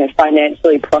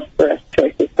 financially prosperous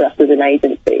choices for us as an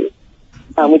agency,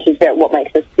 which is what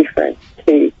makes us different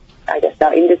to, I guess,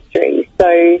 our industry.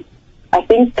 So I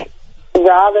think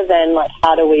rather than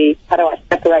how do I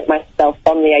separate myself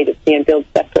from the agency and build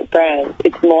separate brands,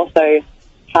 it's more so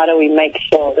how do we make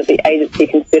sure that the agency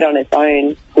can sit on its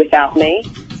own without me,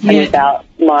 and without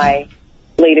my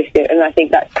leadership. And I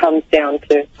think that comes down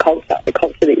to culture, the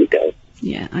culture that you build.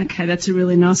 Yeah, okay, that's a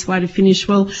really nice way to finish.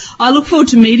 Well, I look forward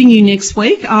to meeting you next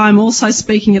week. I'm also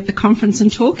speaking at the conference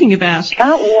and talking about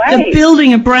the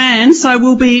building a brand, so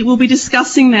we'll be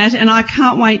discussing that, and I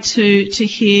can't wait to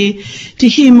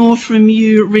hear more from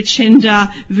you,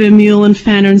 Richenda Vermeulen,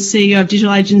 founder and CEO of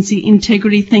digital agency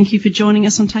Integrity. Thank you for joining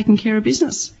us on Taking Care of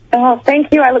Business. Oh,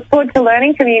 thank you. I look forward to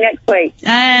learning from you next week.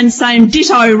 And same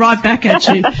ditto right back at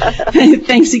you.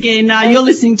 Thanks again. You're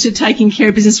listening to Taking Care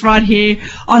of Business right here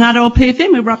on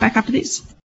RWLP-FM. We're right back after this.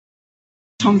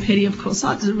 Tom Petty, of course.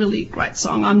 It's a really great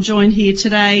song. I'm joined here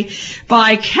today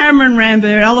by Cameron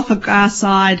Rambert, Oliver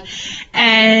Garside,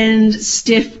 and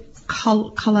Steph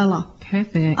Colella.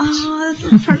 Perfect.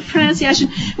 Pronunciation.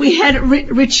 We had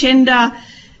Richenda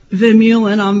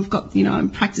Vermeulen. I'm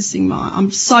practicing I'm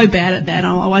so bad at that. I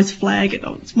always flag it.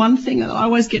 It's one thing that I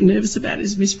always get nervous about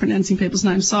is mispronouncing people's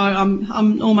names. So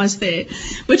I'm almost there.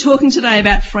 We're talking today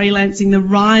about freelancing, the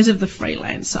rise of the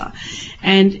freelancer.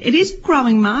 And it is a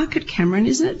growing market, Cameron,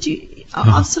 isn't it?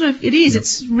 It is. Yep.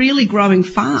 It's really growing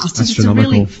fast. It's a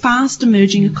really fast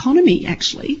emerging economy,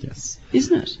 actually. Yes.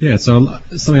 Isn't it? Yeah. So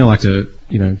something I like to,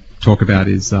 talk about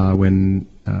is when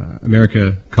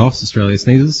America coughs, Australia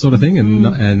sneezes, sort of thing,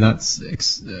 and that's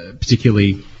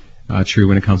particularly true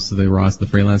when it comes to the rise of the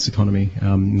freelance economy.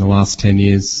 In the last 10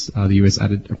 years, the US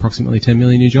added approximately 10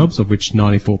 million new jobs, of which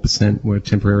 94% were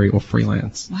temporary or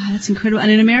freelance. Wow, that's incredible. And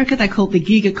in America, they call it the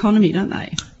gig economy, don't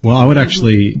they? Well, I would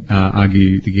actually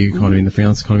argue the gig economy and the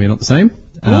freelance economy are not the same.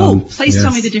 Please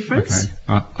tell me the difference.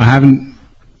 Okay. I haven't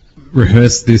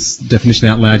rehearsed this definition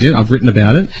out loud yet. I've written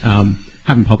about it.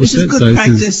 Haven't published it. This is good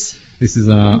practice. This is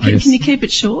Can you keep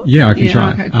it short? Yeah, I can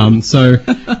try. Okay, cool. So,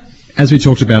 as we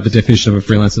talked about the definition of a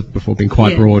freelancer before being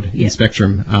quite broad in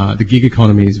spectrum, the gig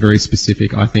economy is very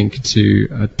specific, I think, to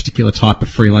a particular type of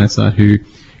freelancer who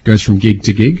goes from gig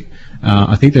to gig.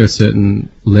 I think there are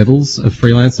certain levels of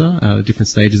freelancer, different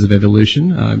stages of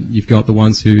evolution. You've got the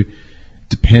ones who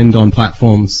depend on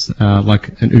platforms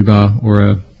like an Uber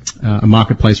or a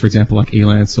marketplace, for example, like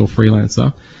Elance or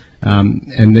Freelancer,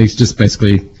 and these just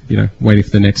basically, waiting for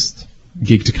the next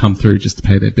gig to come through just to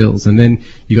pay their bills. And then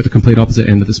you've got the complete opposite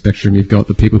end of the spectrum. You've got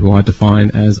the people who I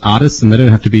define as artists, and they don't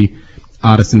have to be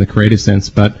artists in the creative sense,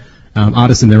 but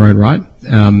artists in their own right.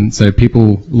 So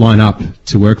people line up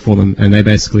to work for them, and they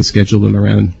basically schedule them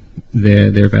around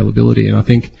their availability. And I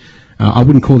think I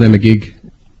wouldn't call them a gig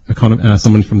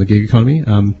someone from the gig economy.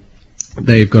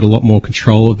 They've got a lot more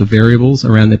control of the variables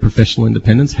around their professional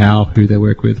independence, who they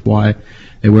work with, why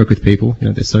they work with people,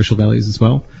 their social values as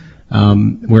well.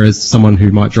 Whereas someone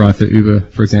who might drive for Uber,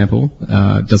 for example,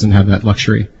 doesn't have that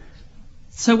luxury.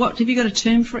 So have you got a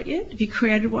term for it yet? Have you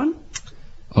created one?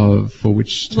 For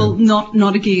which term? Well,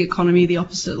 not a gig economy, the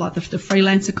opposite, like the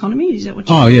freelance economy? Is that what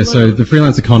you're Oh, yeah, so the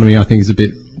freelance economy I think is a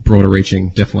bit broader reaching,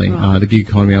 definitely. Right. The gig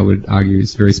economy, I would argue,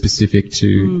 is very specific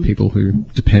to people who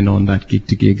depend on that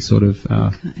gig-to-gig sort of...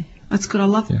 Okay. That's good. I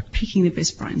love picking the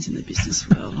best brains in the business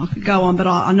world. I could go on, but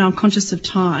I know I'm conscious of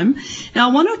time. Now,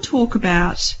 I want to talk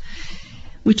about...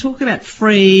 We talk about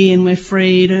free and we're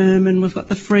freedom and we've got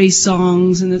the free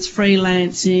songs and it's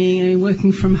freelancing and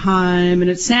working from home and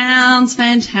it sounds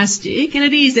fantastic, and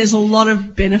it is. There's a lot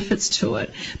of benefits to it,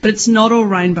 but it's not all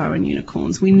rainbow and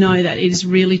unicorns. We know that. It is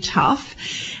really tough,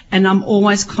 and I'm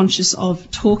always conscious of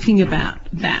talking about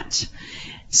that.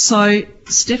 So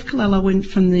Steph Colella went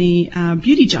from the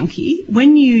Beauty Junkie.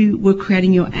 When you were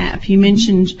creating your app, you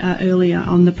mentioned earlier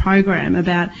on the program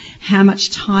about how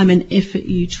much time and effort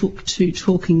you took to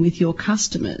talking with your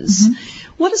customers.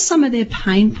 Mm-hmm. What are some of their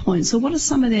pain points, or what are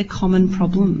some of their common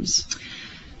problems?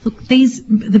 Look,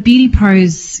 the beauty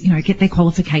pros, get their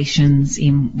qualifications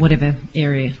in whatever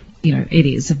area, it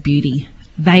is of beauty.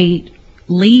 They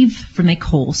leave from their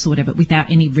course or whatever without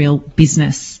any real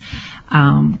business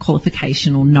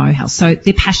qualification or know-how. So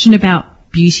they're passionate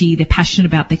about beauty, they're passionate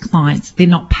about their clients, they're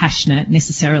not passionate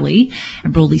necessarily,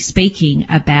 and broadly speaking,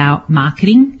 about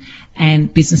marketing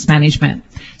and business management.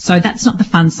 So that's not the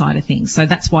fun side of things. So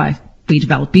that's why we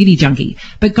developed Beauty Junkie.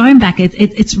 But going back,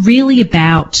 it's really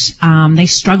about they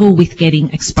struggle with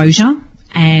getting exposure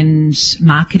and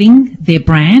marketing their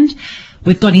brand.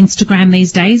 We've got Instagram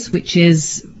these days, which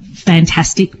is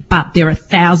fantastic, but there are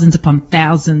thousands upon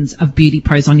thousands of beauty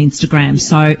pros on Instagram,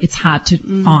 so it's hard to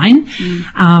find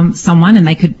someone, and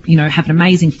they could, have an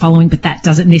amazing following, but that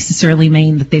doesn't necessarily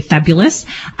mean that they're fabulous.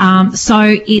 So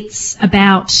it's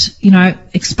about,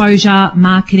 exposure,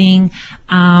 marketing.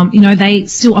 They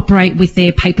still operate with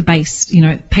their paper-based,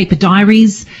 paper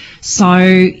diaries. So,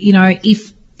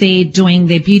 if they're doing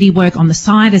their beauty work on the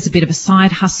side as a bit of a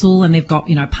side hustle, and they've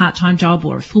got, a part-time job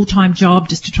or a full-time job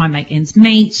just to try and make ends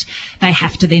meet, they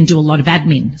have to then do a lot of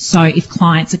admin. So if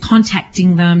clients are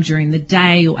contacting them during the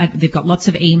day, or they've got lots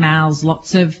of emails,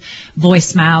 lots of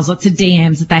voicemails, lots of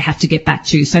DMs that they have to get back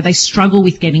to. So they struggle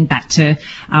with getting back to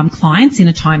clients in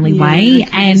a timely way.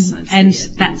 And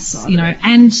that's,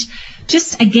 and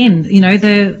just again,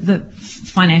 the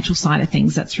financial side of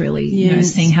things, that's really,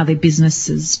 seeing how their business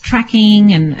is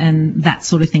tracking and that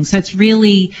sort of thing. So it's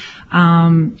really,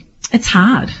 it's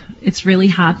hard. It's really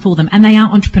hard for them. And they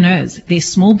are entrepreneurs. They're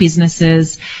small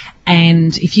businesses.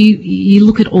 And if you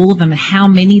look at all of them and how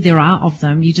many there are of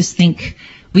them, you just think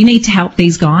we need to help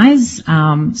these guys.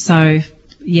 That's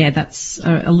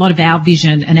a lot of our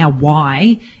vision and our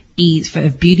why is for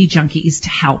Beauty Junkie is to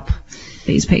help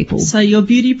these people. So your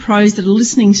beauty pros that are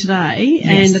listening today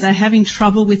and they're having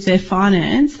trouble with their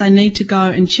finance, they need to go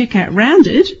and check out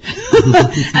Rounded.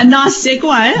 A nice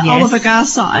segue, Oliver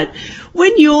Garside.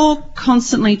 When you're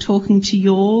constantly talking to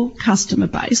your customer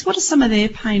base, what are some of their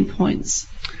pain points?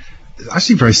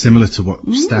 Actually very similar to what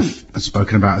Steph has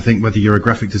spoken about. I think whether you're a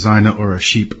graphic designer or a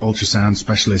sheep ultrasound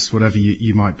specialist, whatever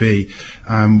you might be,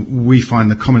 we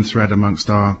find the common thread amongst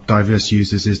our diverse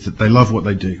users is that they love what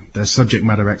they do. They're subject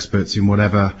matter experts in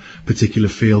whatever particular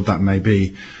field that may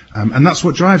be. And that's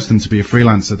what drives them to be a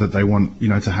freelancer, that they want,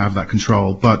 to have that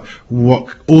control. But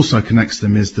what also connects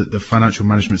them is that the financial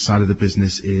management side of the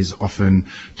business is often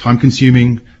time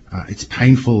consuming. It's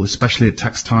painful, especially at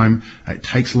tax time. It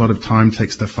takes a lot of time,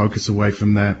 takes their focus away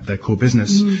from their core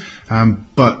business.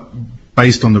 But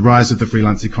based on the rise of the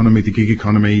freelance economy, the gig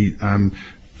economy,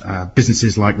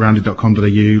 businesses like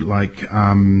rounded.com.au, like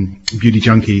Beauty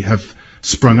Junkie have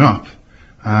sprung up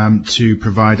to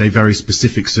provide a very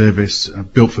specific service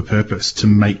built for purpose to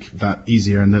make that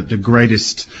easier. And the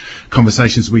greatest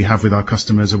conversations we have with our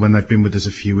customers are when they've been with us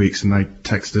a few weeks and they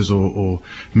text us or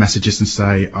message us and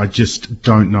say, I just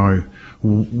don't know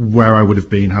where I would have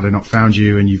been had I not found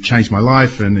you, and you've changed my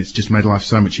life, and it's just made life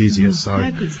so much easier. So how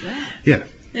good's that? Yeah.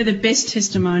 They're the best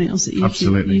testimonials that you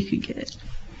could get.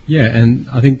 Yeah, and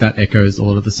I think that echoes a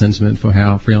lot of the sentiment for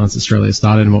how Freelance Australia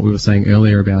started and what we were saying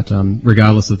earlier about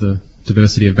regardless of the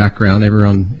diversity of background,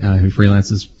 everyone who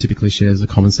freelances typically shares a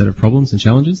common set of problems and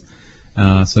challenges.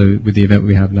 So with the event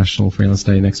we have National Freelance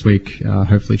Day next week,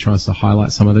 hopefully tries to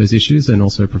highlight some of those issues and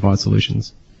also provide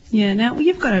solutions. Yeah, now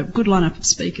you've got a good lineup of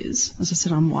speakers. As I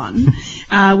said, I'm one.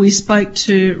 We spoke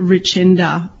to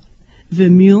Richenda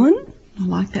Vermeulen. I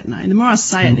like that name. The more I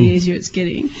say it, the easier it's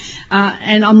getting.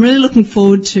 And I'm really looking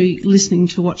forward to listening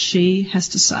to what she has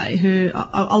to say.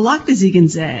 I like the zig and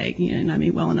zag. You know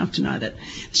me well enough to know that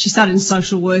she started in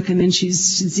social work and then she's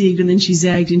zigged and then she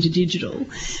zagged into digital.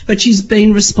 But she's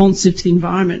been responsive to the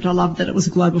environment. I love that it was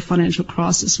a global financial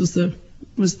crisis was the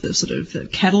sort of the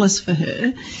catalyst for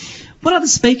her. What other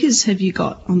speakers have you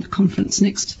got on the conference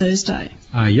next Thursday?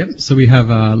 So we have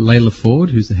Layla Ford,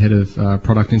 who's the head of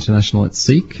Product International at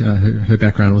Seek. Her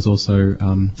background was also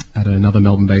at another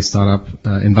Melbourne-based startup,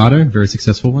 Envato, very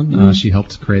successful one. She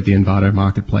helped create the Envato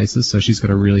marketplaces, so she's got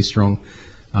a really strong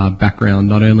background,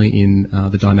 not only in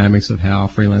the dynamics of how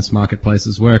freelance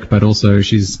marketplaces work, but also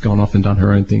she's gone off and done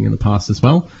her own thing in the past as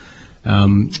well.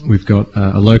 We've got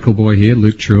a local boy here,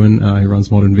 Luke Truen, who runs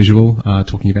Modern Visual,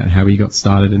 talking about how he got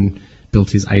started and built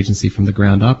his agency from the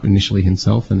ground up, initially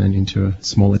himself and then into a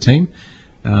smaller team.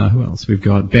 Who else? We've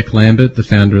got Beck Lambert, the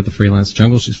founder of the Freelance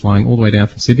Jungle. She's flying all the way down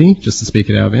from Sydney just to speak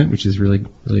at our event, which is really,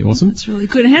 really awesome. That's really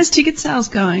good. And how's ticket sales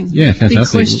going? Yeah,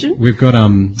 fantastic. Big question. We've got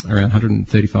around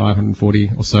 135,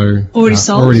 140 or so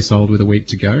already sold with a week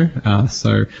to go.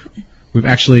 So we've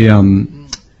actually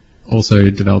also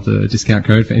developed a discount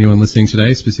code for anyone listening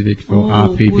today, specific for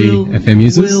RPPFM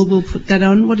users. We'll put that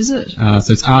on. What is it?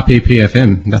 So it's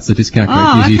RPPFM. That's the discount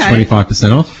code. Gives you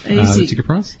 25% off the ticket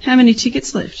price. How many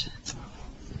tickets left?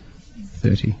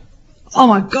 30. Oh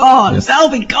my God, yes. They'll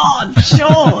be gone,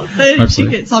 sure. 30 Hopefully.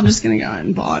 Tickets. I'm just going to go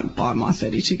and buy my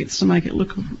 30 tickets to make it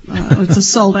look it's a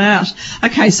sold out.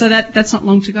 Okay, so that's not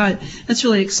long to go. That's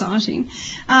really exciting.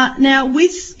 Now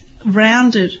with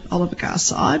Rounded, Oliver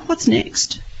Garside, what's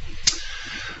next?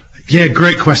 Yeah,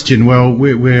 great question. Well,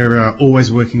 we're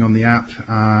always working on the app.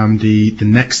 The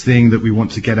next thing that we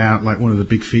want to get out, like one of the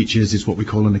big features, is what we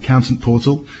call an accountant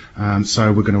portal.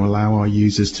 So we're going to allow our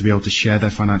users to be able to share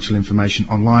their financial information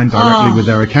online directly with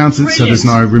their accountants. Brilliant. So there's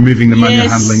no removing the manual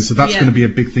handling. So that's going to be a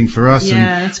big thing for us.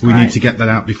 Yeah, and we need to get that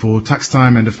out before tax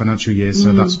time, end of financial year.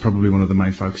 So that's probably one of the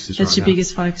main focuses that's your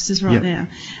biggest focuses right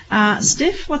now.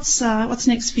 Steph, what's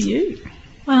next for you?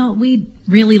 Well, we'd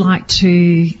really like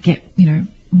to get,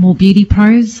 more beauty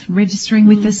pros registering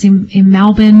with us in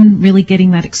Melbourne, really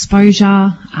getting that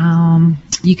exposure.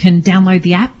 you can download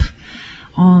the app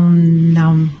on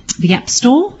the App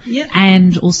Store. Yep.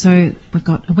 And also we've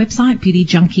got a website,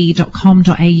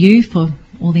 beautyjunkie.com.au, for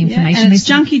all the information. And it's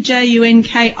Junkie,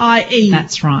 Junkie.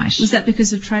 That's right. Was that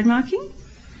because of trademarking?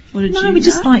 Or did No, you we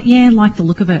just like the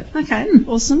look of it. Okay,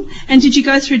 awesome. And did you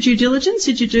go through due diligence?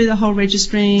 Did you do the whole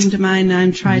registering, domain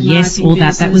name, trademarking? Yes, all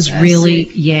that. That was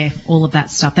really, all of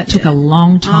that stuff. That took a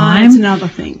long time. It's another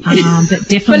thing. But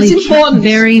definitely But it's important.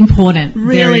 Very important.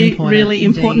 Really, really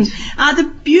indeed. important.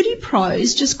 The beauty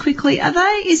pros, just quickly,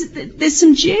 there's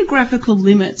some geographical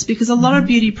limits because a lot of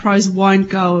beauty pros won't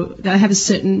go, they have a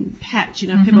certain patch,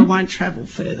 people won't travel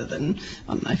further than,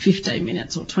 15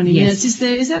 minutes or 20 minutes. Is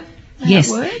that how it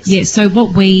works? Yes. So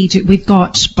what we do, we've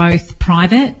got both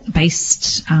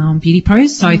private-based beauty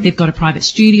pros. So if they've got a private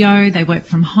studio, they work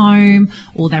from home,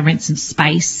 or they rent some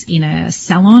space in a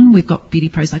salon, we've got beauty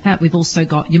pros like that. We've also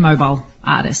got your mobile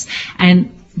artists.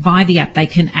 And via the app, they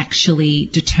can actually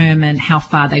determine how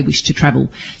far they wish to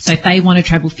travel. So if they want to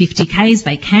travel 50 Ks,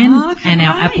 they can, and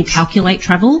our app will calculate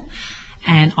travel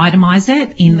and itemise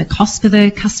it in the cost for the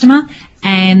customer.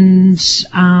 And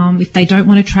if they don't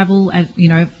want to travel,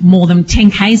 more than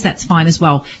 10 Ks, that's fine as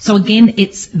well. So again,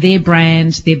 it's their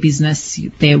brand, their business,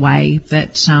 their way.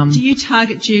 But do you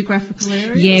target geographical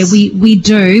areas? Yeah, we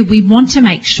do. We want to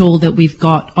make sure that we've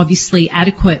got obviously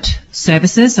adequate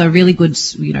services, so a really good,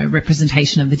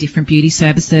 representation of the different beauty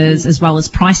services, as well as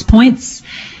price points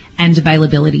and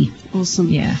availability. Awesome.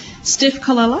 Yeah. Steph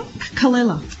Colella.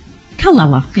 Kalala.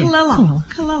 Kalala.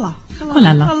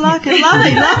 I like it.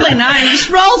 Lovely name.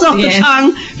 Just rolls off the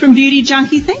tongue from Beauty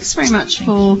Junkie. Thanks very much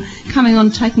for coming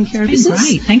on, taking care of business.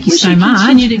 Great. Thank you Wish so much.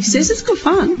 Continued success. It's good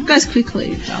fun. It goes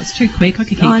quickly. It's too quick. I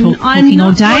could keep talking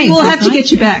all day. We'll have to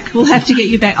get you back.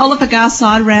 Oliver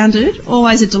Garside, Rounded.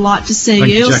 Always a delight to see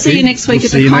Thank you. you, We'll see you next week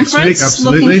at the conference.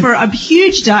 Absolutely. Looking for a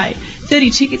huge day. 30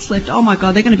 tickets left. Oh my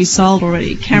God, they're going to be sold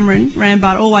already. Cameron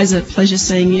Rambart, always a pleasure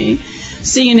seeing you.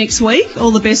 See you next week.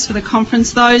 All the best for the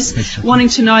conference. Those wanting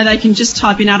to know, they can just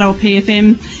type in Adult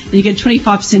PFM and you get a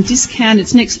 25% discount.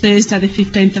 It's next Thursday, the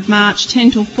 15th of March,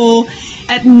 10 till 4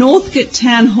 at Northcote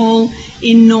Town Hall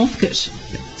in Northcote.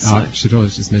 Should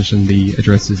always just mention the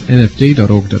address is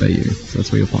nfd.org.au, so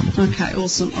that's where you'll find it. Okay,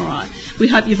 awesome. All right. We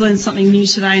hope you've learned something new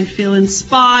today and feel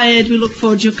inspired. We look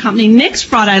forward to your company next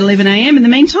Friday at 11 a.m. In the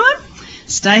meantime,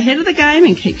 stay ahead of the game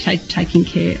and keep taking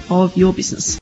care of your business.